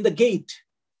in the gate.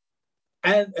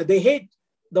 And they hate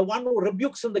the one who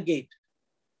rebukes in the gate.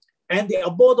 And they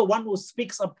abhor the one who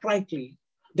speaks uprightly.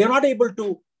 They're not able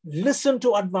to listen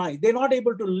to advice. They're not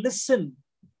able to listen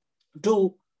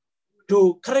to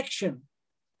correction.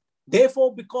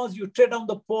 Therefore, because you tread on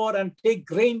the poor and take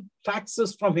grain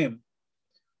taxes from him,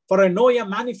 for I know your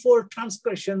manifold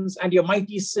transgressions and your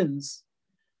mighty sins,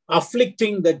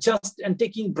 afflicting the just and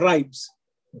taking bribes,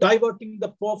 diverting the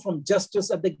poor from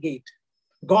justice at the gate.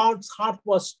 God's heart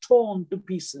was torn to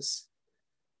pieces.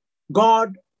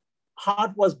 God's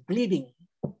heart was bleeding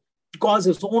because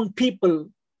his own people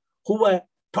who were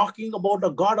talking about a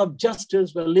God of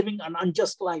justice were living an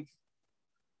unjust life.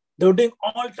 They were doing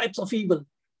all types of evil.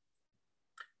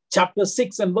 Chapter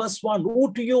 6 and verse 1,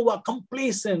 who to you are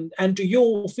complacent and to you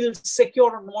who feel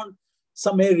secure and want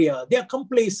some area. They are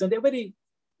complacent. They're very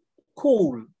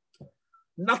cool.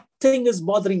 Nothing is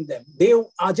bothering them. They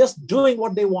are just doing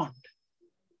what they want.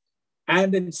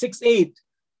 And in 6:8,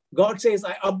 God says,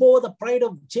 I abhor the pride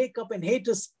of Jacob and hate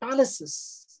his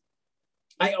palaces.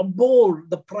 I abhor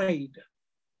the pride.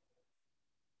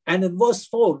 And in verse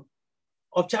 4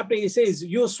 of chapter 8, he says,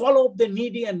 you swallow up the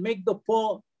needy and make the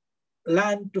poor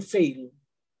land to fail.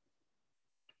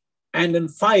 And in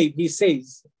 5, he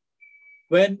says,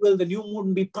 when will the new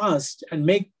moon be passed and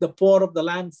make the poor of the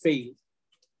land fail?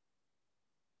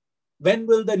 When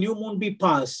will the new moon be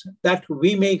passed that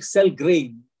we may sell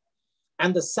grain,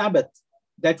 and the Sabbath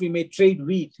that we may trade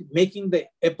wheat, making the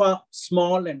ephah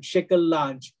small and shekel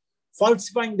large,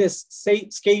 falsifying their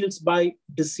scales by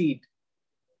deceit,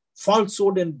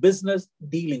 falsehood in business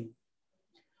dealing.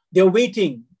 They're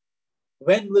waiting.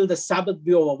 When will the Sabbath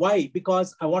be over? Why?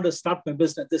 Because I want to start my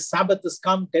business. This Sabbath has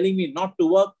come telling me not to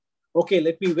work. Okay,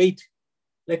 let me wait.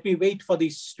 Let me wait for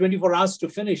these 24 hours to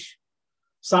finish.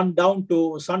 Sundown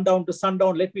to sundown.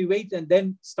 Let me wait and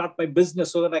then start my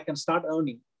business so that I can start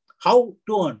earning. How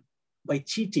to earn? By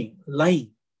cheating, lying.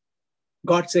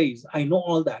 God says, I know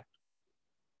all that.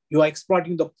 You are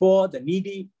exploiting the poor, the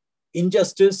needy.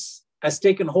 Injustice has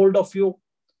taken hold of you.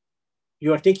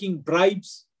 You are taking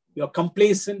bribes. You are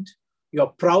complacent. You are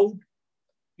proud.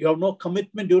 You have no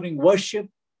commitment during worship.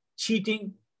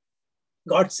 Cheating.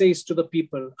 God says to the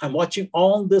people, I'm watching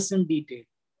all this in detail.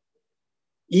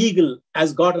 Eagle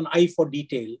has got an eye for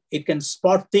detail. It can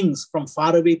spot things from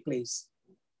faraway place.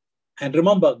 And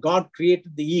remember, God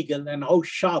created the eagle and how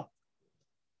sharp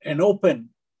and open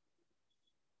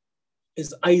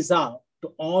his eyes are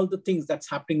to all the things that's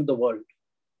happening in the world.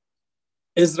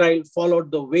 Israel followed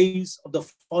the ways of the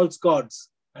false gods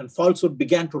and falsehood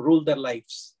began to rule their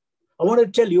lives. I want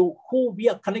to tell you who we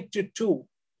are connected to,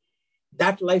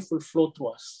 that life will flow through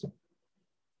us.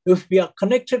 If we are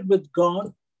connected with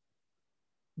God,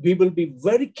 we will be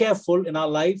very careful in our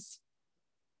life.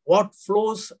 What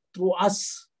flows through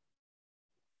us,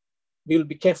 we will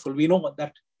be careful. We know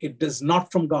that it is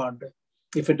not from God.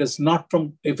 If it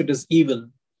is evil.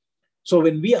 So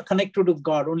when we are connected with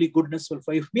God, only goodness will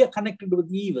flow. If we are connected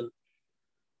with evil,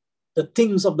 the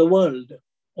things of the world,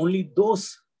 only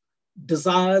those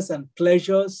desires and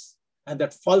pleasures and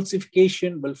that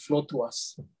falsification will flow through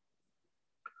us.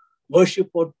 Worship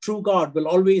of true God will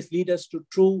always lead us to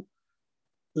true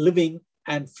living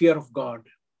and fear of God.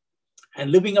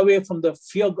 And living away from the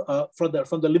fear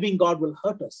from the living God will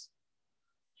hurt us.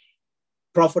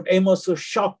 Prophet Amos was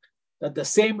shocked that the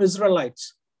same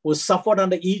Israelites who suffered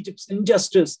under Egypt's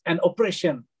injustice and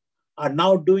oppression are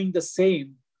now doing the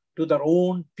same to their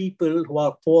own people who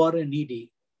are poor and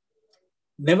needy.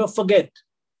 Never forget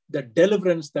the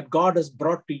deliverance that God has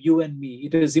brought to you and me.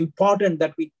 It is important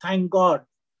that we thank God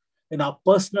in our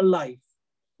personal life.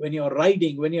 When you're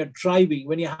riding, when you're driving,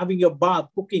 when you're having your bath,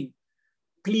 cooking,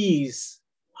 please,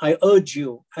 I urge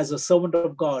you as a servant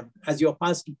of God, as your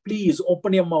pastor, please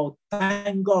open your mouth.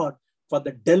 Thank God for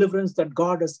the deliverance that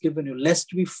God has given you,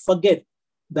 lest we forget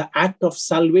the act of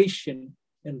salvation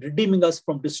in redeeming us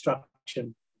from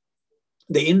destruction.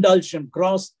 They indulged in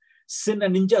gross sin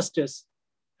and injustice,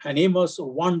 and Amos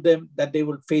warned them that they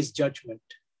will face judgment.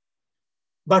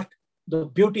 But the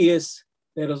beauty is,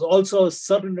 there is also a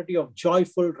certainty of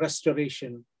joyful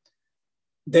restoration.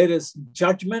 There is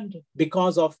judgment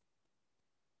because of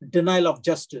denial of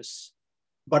justice,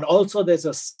 but also there's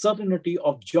a certainty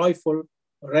of joyful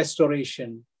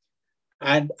restoration.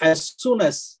 And as soon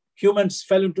as humans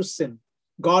fell into sin,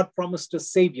 God promised a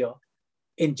savior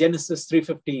in Genesis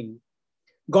 3:15.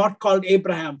 God called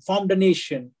Abraham, formed a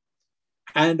nation,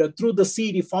 and through the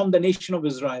seed, he formed the nation of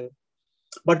Israel.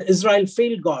 But Israel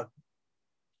failed God.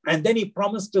 And then he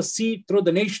promised a seed through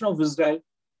the nation of Israel,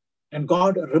 and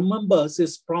God remembers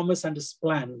his promise and his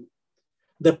plan.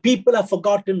 The people have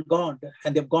forgotten God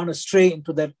and they've gone astray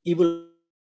into their evil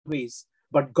ways.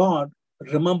 But God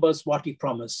remembers what he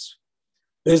promised.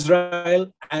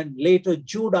 Israel and later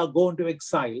Judah go into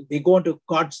exile. They go into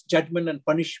God's judgment and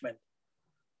punishment.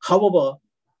 However,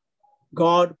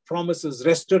 God promises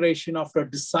restoration after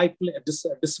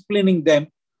disciplining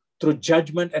them through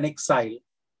judgment and exile.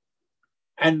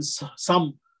 And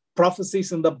some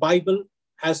prophecies in the Bible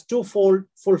has twofold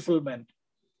fulfillment.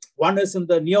 One is in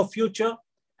the near future,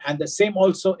 and the same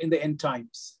also in the end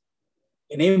times.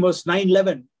 In Amos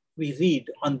 9:11, we read,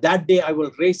 "On that day I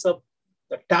will raise up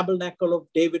the tabernacle of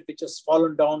David, which has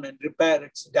fallen down, and repair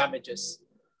its damages.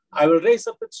 I will raise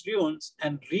up its ruins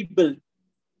and rebuild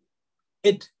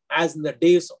it as in the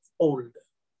days of old."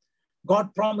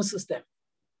 God promises them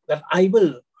that I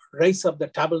will raise up the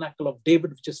tabernacle of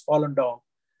David, which has fallen down.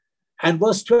 And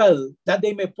verse 12, that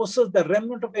they may possess the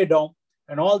remnant of Edom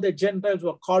and all the Gentiles who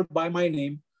are called by my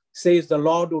name, says the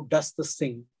Lord who does this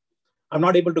thing. I'm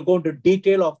not able to go into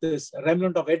detail of this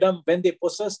remnant of Edom when they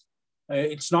possessed.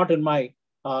 It's not in my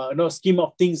scheme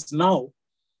of things now.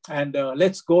 And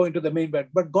let's go into the main bed.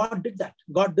 But God did that.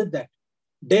 God did that.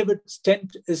 David's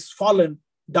tent is fallen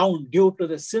down due to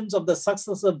the sins of the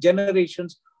successive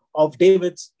generations of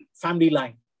David's family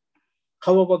line.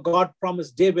 However, God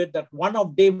promised David that one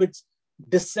of David's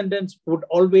descendants would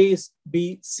always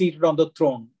be seated on the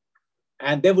throne.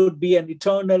 And there would be an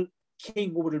eternal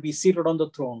king who would be seated on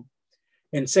the throne.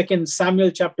 In 2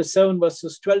 Samuel chapter 7,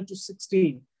 verses 12 to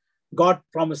 16, God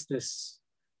promised this.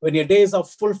 When your days are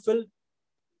fulfilled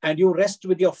and you rest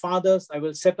with your fathers, I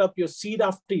will set up your seed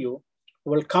after you,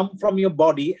 who will come from your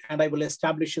body, and I will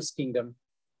establish his kingdom.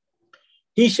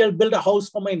 He shall build a house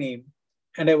for my name,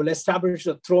 and I will establish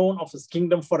the throne of his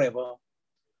kingdom forever.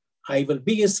 I will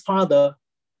be his father,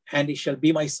 and he shall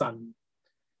be my son.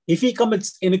 If he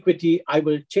commits iniquity, I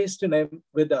will chasten him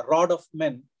with the rod of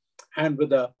men and with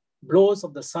the blows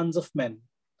of the sons of men.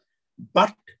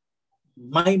 But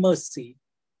my mercy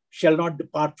shall not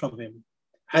depart from him,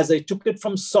 as I took it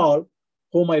from Saul,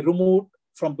 whom I removed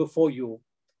from before you.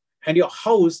 And your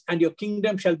house and your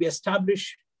kingdom shall be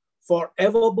established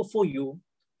forever before you.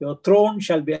 Your throne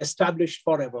shall be established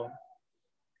forever.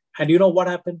 And you know what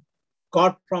happened?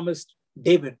 God promised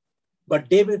David, but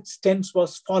David's tent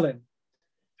was fallen.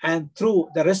 And through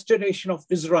the restoration of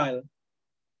Israel,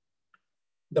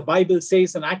 the Bible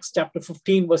says in Acts chapter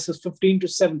 15, verses 15 to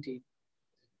 17.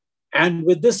 And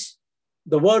with this,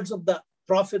 the words of the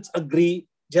prophets agree,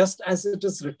 just as it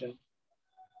is written.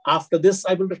 After this,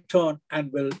 I will return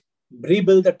and will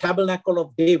rebuild the tabernacle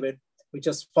of David, which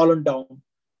has fallen down.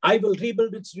 I will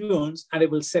rebuild its ruins and I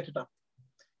will set it up.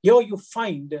 Here you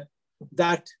find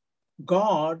that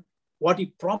God, what he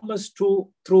promised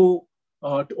to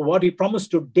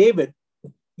David,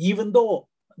 even though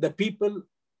the people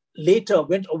later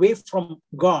went away from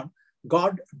God,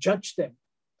 God judged them.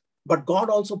 But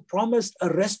God also promised a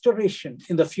restoration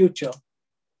in the future.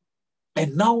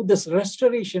 And now this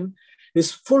restoration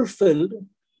is fulfilled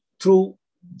through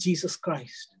Jesus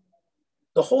Christ.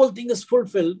 The whole thing is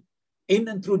fulfilled in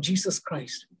and through Jesus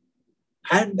Christ.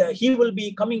 And he will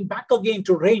be coming back again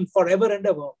to reign forever and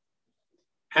ever.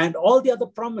 And all the other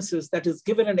promises that is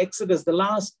given in Exodus, the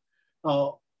last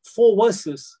 4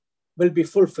 verses, will be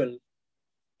fulfilled.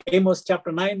 Amos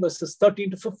chapter 9, verses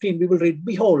 13 to 15, we will read,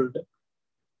 "Behold,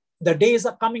 the days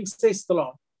are coming, says the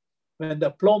Lord, when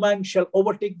the plowman shall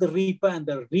overtake the reaper and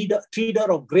the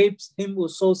treader of grapes, him who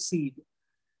sows seed.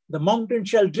 The mountain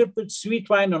shall drip with sweet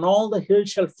wine and all the hills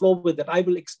shall flow with it." I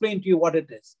will explain to you what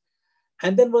it is.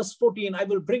 And then verse 14, "I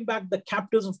will bring back the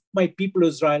captives of my people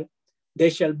Israel. They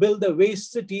shall build the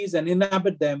waste cities and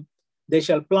inhabit them. They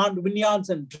shall plant vineyards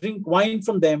and drink wine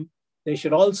from them. They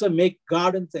should also make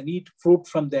gardens and eat fruit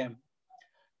from them.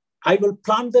 I will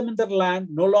plant them in their land.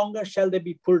 No longer shall they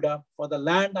be pulled up, for the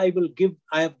land I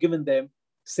have given them,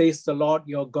 says the Lord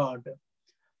your God."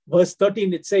 Verse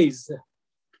 13, it says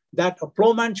that a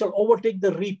plowman shall overtake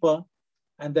the reaper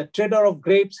and the treader of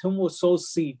grapes, him who sows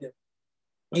seed.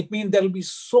 It means there will be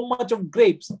so much of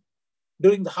grapes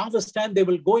during the harvest time. They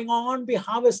will going on be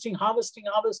harvesting.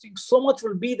 So much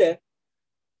will be there.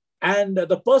 And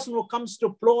the person who comes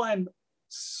to plow and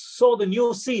sow the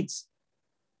new seeds,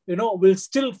 will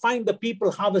still find the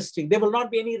people harvesting. There will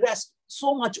not be any rest.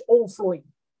 So much overflowing.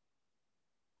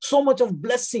 So much of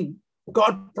blessing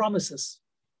God promises.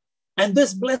 And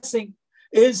this blessing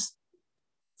is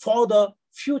for the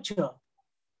future,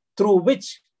 through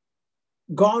which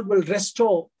God will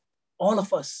restore all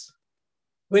of us.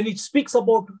 When it speaks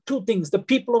about 2 things, the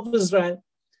people of Israel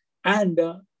and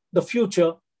the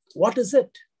future, what is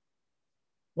it?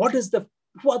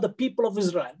 Who are the people of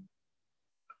Israel?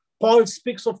 Paul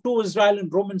speaks of 2 Israel in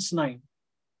Romans 9.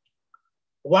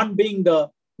 One being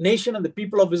the nation and the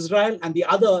people of Israel, and the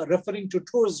other referring to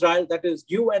true Israel, that is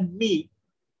you and me,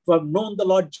 who have known the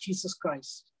Lord Jesus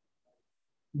Christ.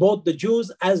 Both the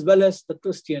Jews as well as the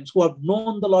Christians who have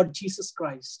known the Lord Jesus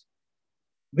Christ,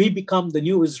 we become the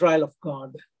new Israel of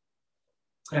God.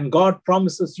 And God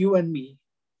promises you and me,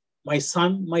 my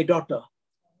son, my daughter,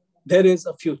 there is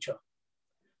a future.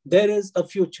 There is a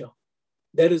future.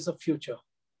 There is a future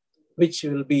which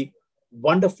will be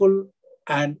wonderful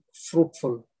and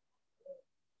fruitful.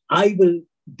 I will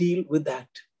deal with that.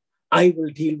 I will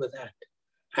deal with that.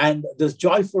 And this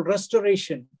joyful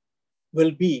restoration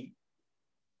will be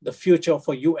the future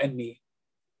for you and me.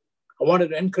 I wanted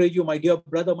to encourage you, my dear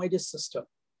brother, my dear sister.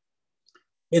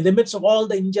 In the midst of all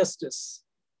the injustice,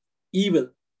 evil,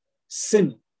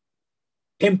 sin,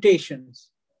 temptations,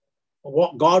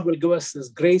 God will give us this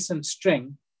grace and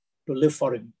strength to live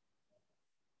for him.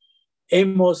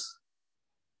 Amos'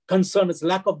 concern is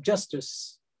lack of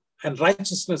justice and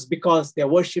righteousness because they're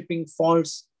worshiping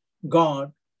false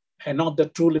God and not the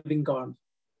true living God.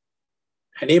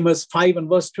 And Amos 5 and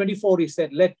verse 24, he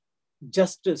said, "Let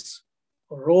justice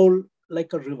roll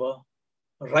like a river,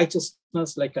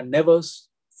 righteousness like a never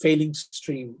failing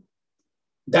stream."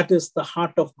 That is the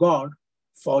heart of God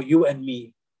for you and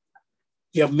me.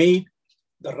 We have made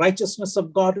the righteousness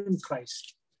of God in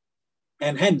Christ.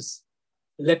 And hence,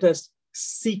 let us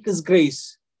seek his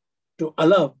grace to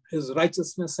allow his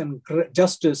righteousness and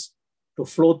justice to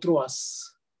flow through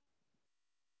us.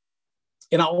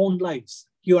 In our own lives,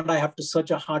 you and I have to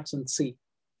search our hearts and see,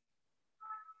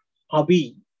 are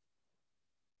we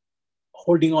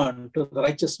holding on to the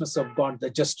righteousness of God, the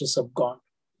justice of God?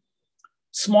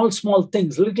 Small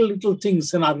things, little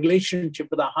things in our relationship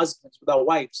with our husbands, with our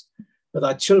wives, with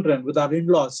our children, with our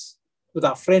in-laws, with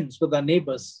our friends, with our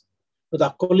neighbors, with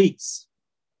our colleagues.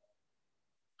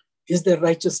 Is there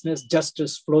righteousness,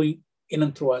 justice flowing in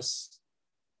and through us?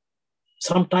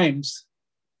 Sometimes,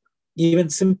 even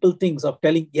simple things of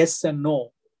telling yes and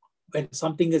no. When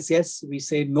something is yes, we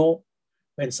say no.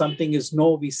 When something is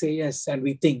no, we say yes, and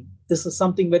we think. This is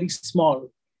something very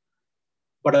small.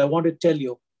 But I want to tell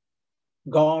you,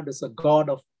 God is a God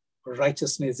of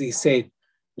righteousness. He said,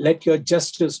 "Let your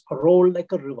justice roll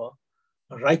like a river,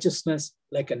 righteousness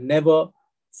like a never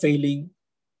failing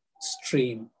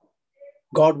stream."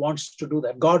 God wants to do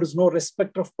that. God is no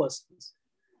respecter of persons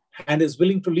and is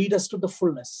willing to lead us to the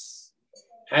fullness.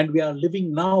 And we are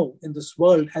living now in this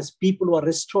world as people who are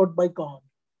restored by God.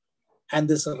 And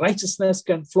this righteousness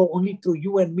can flow only through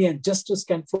you and me, and justice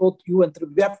can flow through you and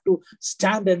through. We have to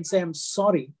stand and say, "I'm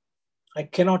sorry, I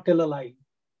cannot tell a lie."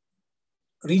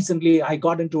 Recently, I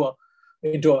got into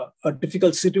a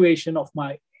difficult situation of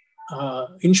my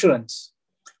insurance.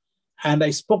 And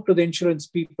I spoke to the insurance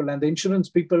people, and the insurance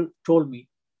people told me,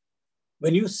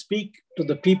 when you speak to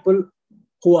the people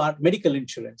who are medical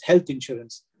insurance, health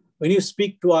insurance, when you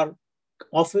speak to our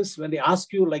office, when they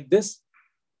ask you like this,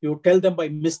 you tell them by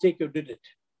mistake you did it.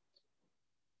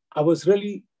 I was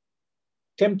really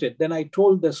tempted. Then I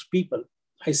told those people,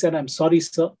 I said, "I'm sorry,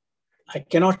 sir. I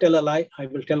cannot tell a lie. I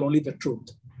will tell only the truth."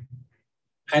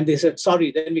 And they said,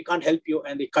 sorry, then we can't help you.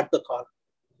 And they cut the call.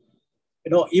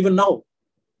 Even now,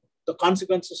 the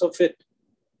consequences of it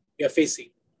we are facing.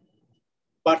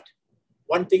 But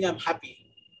one thing I'm happy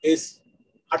is,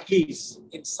 at least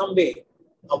in some way,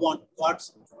 I want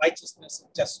God's righteousness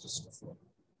and justice to flow.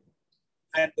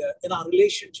 And in our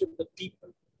relationship with people,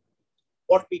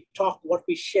 what we talk, what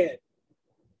we share,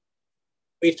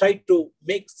 we try to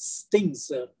make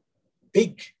things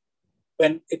big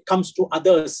when it comes to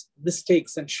others'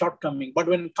 mistakes and shortcomings. But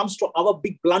when it comes to our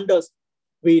big blunders,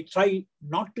 we try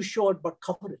not to show it, but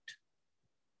cover it.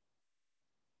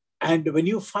 And when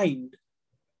you find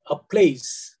a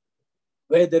place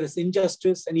where there is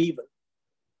injustice and evil,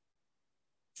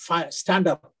 stand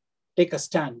up, take a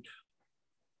stand.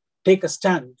 Take a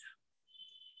stand.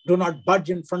 Do not budge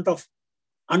in front of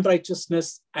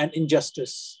unrighteousness and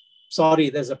injustice. Sorry,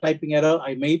 there's a typing error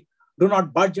I made. Do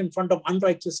not budge in front of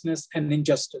unrighteousness and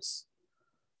injustice.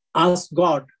 Ask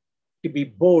God to be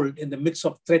bold in the midst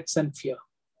of threats and fear.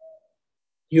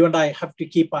 You and I have to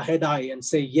keep our head high and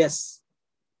say, yes,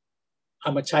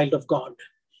 I'm a child of God.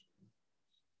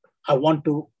 I want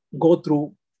to go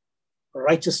through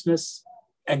righteousness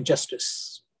and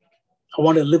justice. I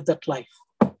want to live that life.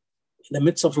 In the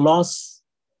midst of loss,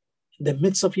 in the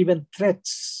midst of even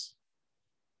threats,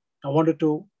 I wanted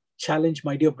to challenge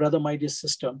my dear brother, my dear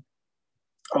sister.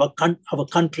 Our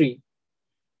country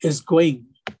is going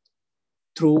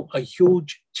through a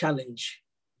huge challenge.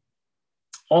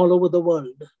 All over the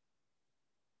world,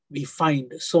 we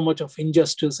find so much of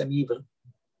injustice and evil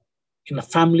in our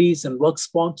families and work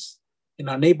spots, in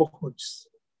our neighborhoods.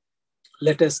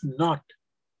 Let us not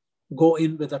go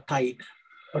in with the tide,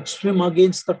 but swim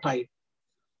against the tide.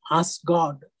 Ask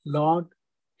God, Lord,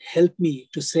 help me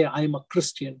to say I am a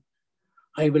Christian.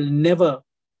 I will never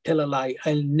tell a lie.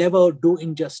 I'll never do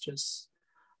injustice.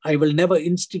 I will never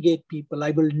instigate people.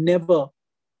 I will never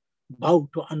bow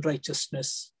to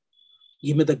unrighteousness.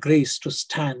 Give me the grace to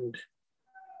stand.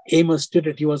 Amos did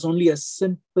it. He was only a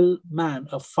simple man,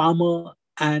 a farmer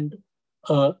and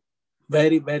a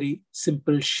very, very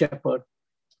simple shepherd.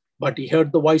 But he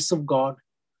heard the voice of God,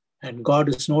 and God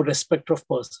is no respecter of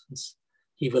persons.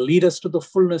 He will lead us to the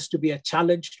fullness to be a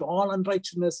challenge to all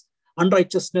unrighteousness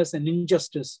and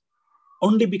injustice,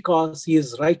 only because he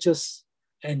is righteous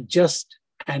and just,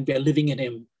 and we are living in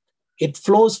him. It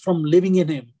flows from living in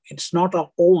him. It's not our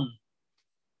own.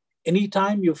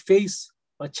 Anytime you face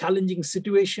a challenging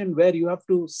situation where you have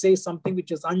to say something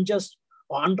which is unjust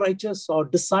or unrighteous or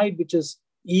decide which is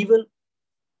evil,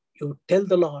 you tell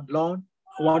the Lord, Lord,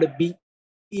 I want to be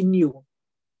in you.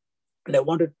 And I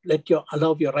want to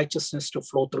allow your righteousness to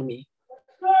flow through me.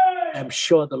 I'm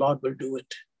sure the Lord will do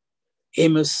it.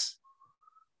 Amos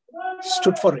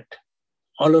stood for it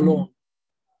all alone.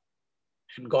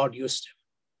 And God used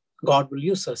him. God will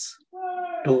use us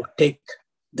to take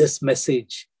this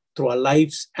message through our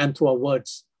lives and through our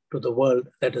words to the world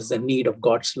that is in need of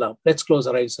God's love. Let's close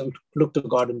our eyes and look to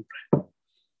God in prayer.